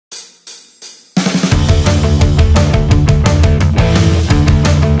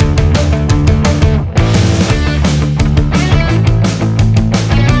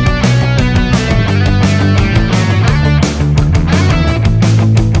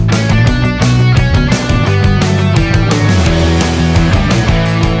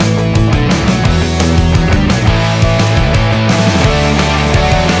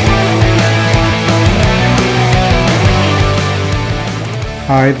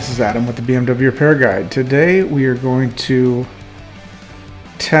Hi, this is Adam with the BMW Repair Guide. Today we are going to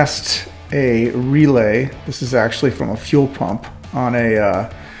test a relay. This is actually from a fuel pump on a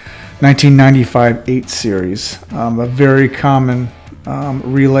 1995 8 Series. A very common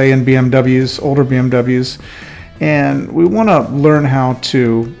relay in BMWs, older BMWs. And we want to learn how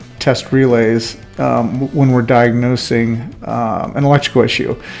to test relays when we're diagnosing an electrical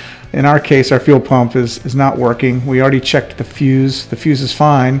issue. In our case, our fuel pump is not working. We already checked the fuse. The fuse is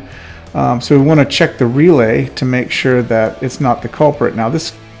fine. So we want to check the relay to make sure that it's not the culprit. Now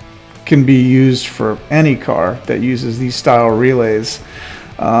this can be used for any car that uses these style relays.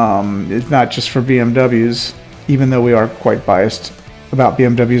 It's not just for BMWs, even though we are quite biased about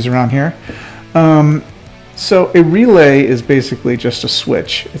BMWs around here. So a relay is basically just a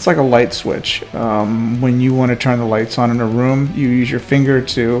switch. It's like a light switch. When you want to turn the lights on in a room, you use your finger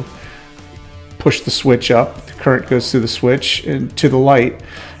to push the switch up. The current goes through the switch into the light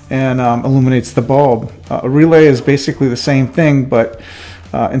and illuminates the bulb. A relay is basically the same thing, but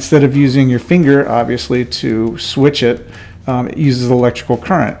instead of using your finger, obviously, to switch it, it uses electrical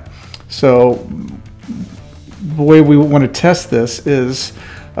current. So the way we want to test this is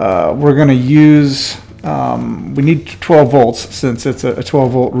we're going to use, we need 12 volts since it's a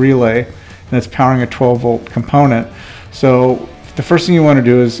 12 volt relay and it's powering a 12 volt component. So the first thing you want to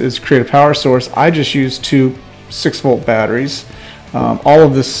do is create a power source. I just used two 6 volt batteries. All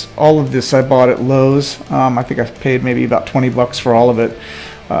of this I bought at Lowe's. I think I paid maybe about 20 bucks for all of it.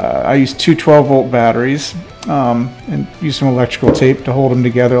 I used two 12 volt batteries and used some electrical tape to hold them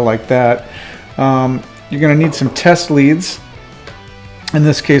together like that. You're going to need some test leads. In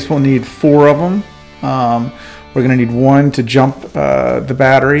this case, we'll need 4 of them. We're going to need one to jump the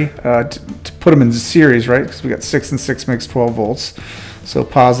battery to put them in series, right? Because we got 6 and 6 makes 12 volts. So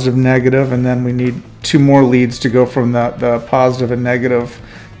positive, negative, and then we need 2 more leads to go from the positive and negative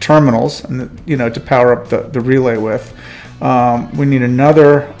terminals, and to power up the relay with. We need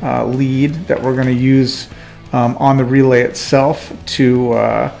another lead that we're going to use on the relay itself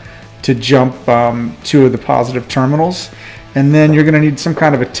to jump 2 of the positive terminals. And then you're going to need some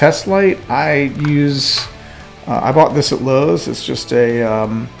kind of a test light. I bought this at Lowe's. It's just a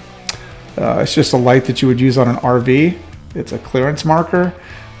light that you would use on an RV. It's a clearance marker.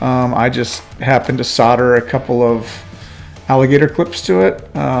 I just happened to solder a couple of alligator clips to it,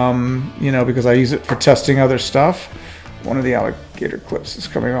 because I use it for testing other stuff. One of the alligator clips is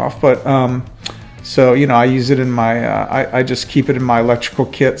coming off, but so I use it in my. I just keep it in my electrical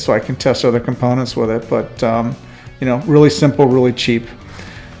kit so I can test other components with it. But really simple, really cheap,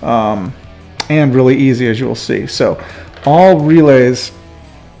 and really easy, as you'll see. So all relays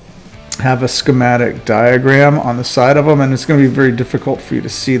have a schematic diagram on the side of them, and it's going to be very difficult for you to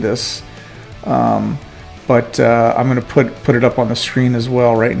see this, but I'm going to put it up on the screen as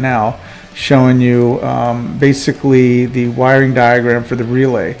well right now, showing you basically the wiring diagram for the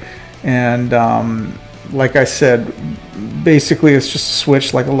relay. And like I said, basically it's just a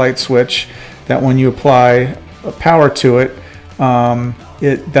switch, like a light switch, that when you apply power to it,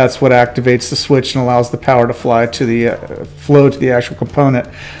 that's what activates the switch and allows the power to flow to the actual component.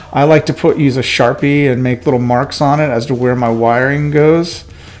 I like to use a Sharpie and make little marks on it as to where my wiring goes,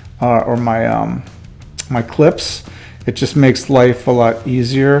 or my clips. It just makes life a lot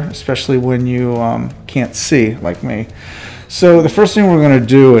easier, especially when you can't see like me. So the first thing we're going to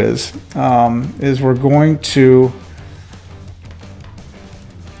do is we're going to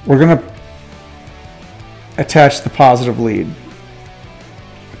attach the positive lead,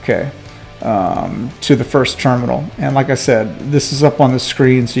 okay, to the first terminal. And like I said, this is up on the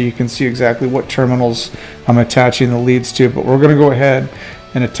screen so you can see exactly what terminals I'm attaching the leads to, but we're going to go ahead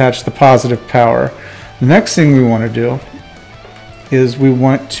and attach the positive power. The next thing we want to do is we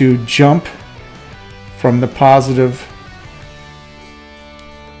want to jump from the positive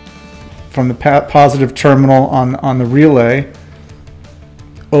terminal on the relay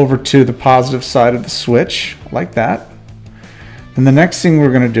over to the positive side of the switch, like that. And the next thing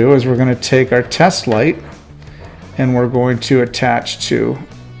we're going to do is we're going to take our test light and we're going to attach to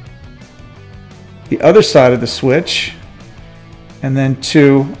the other side of the switch and then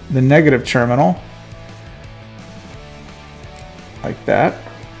to the negative terminal, like that.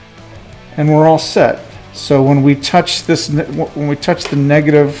 And we're all set. So when we touch the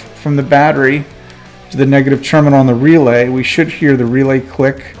negative from the battery to the negative terminal on the relay, we should hear the relay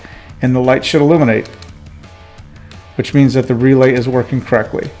click and the light should illuminate, which means that the relay is working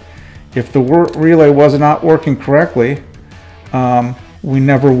correctly. If the relay was not working correctly, we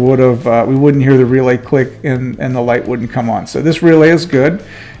wouldn't hear the relay click and the light wouldn't come on. So this relay is good,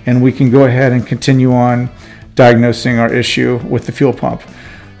 and we can go ahead and continue on diagnosing our issue with the fuel pump.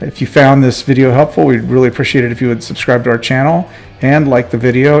 If you found this video helpful, we'd really appreciate it if you would subscribe to our channel and like the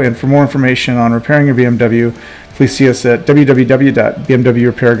video. And for more information on repairing your BMW, please see us at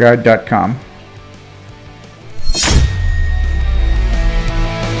www.bmwrepairguide.com.